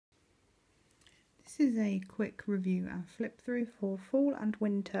This is a quick review and flip through for Fall and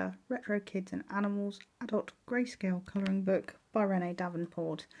Winter Retro Kids and Animals Adult Grayscale colouring book by Renee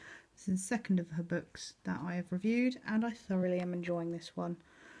Davenport. This is the second of her books that I have reviewed and I thoroughly am enjoying this one.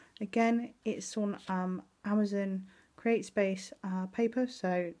 Again, it's on Amazon CreateSpace paper,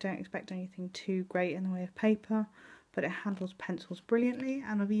 so don't expect anything too great in the way of paper, but it handles pencils brilliantly,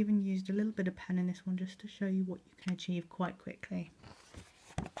 and I've even used a little bit of pen in this one just to show you what you can achieve quite quickly.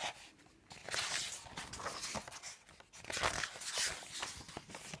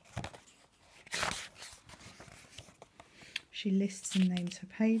 She lists and names her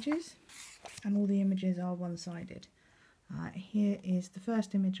pages, and all the images are one-sided. Here is the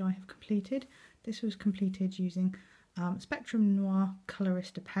first image I have completed. This was completed using Spectrum Noir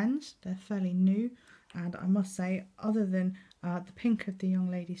Colorista pens. They're fairly new, and I must say, other than the pink of the young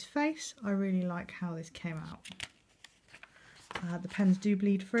lady's face, I really like how this came out. The pens do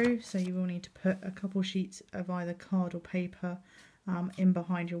bleed through, so you will need to put a couple sheets of either card or paper in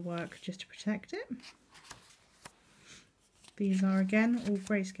behind your work just to protect it. These are again all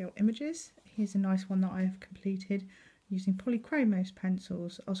grayscale images. Here's a nice one that I have completed using Polychromos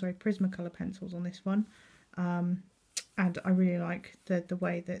pencils, Prismacolor pencils on this one. And I really like the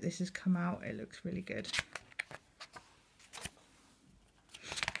way that this has come out. It looks really good.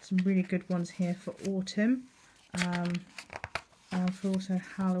 Some really good ones here for autumn, for also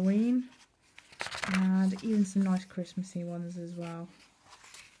Halloween, and even some nice Christmassy ones as well.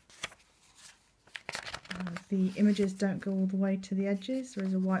 The images don't go all the way to the edges. There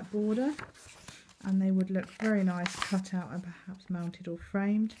is a white border, and they would look very nice cut out and perhaps mounted or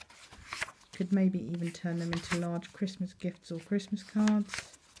framed. Could maybe even turn them into large Christmas gifts or Christmas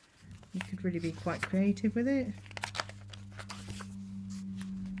cards. You could really be quite creative with it.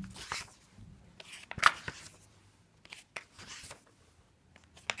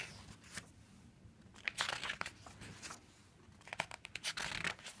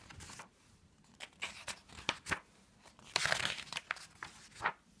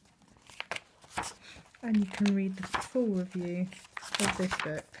 And you can read the full review of this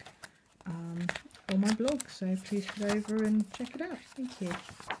book on my blog, so please head over and check it out. Thank you.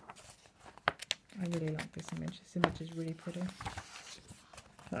 I really like this image. This image is really pretty.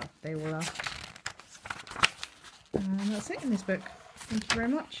 Well, they all are. And that's it in this book. Thank you very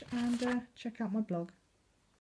much, and check out my blog.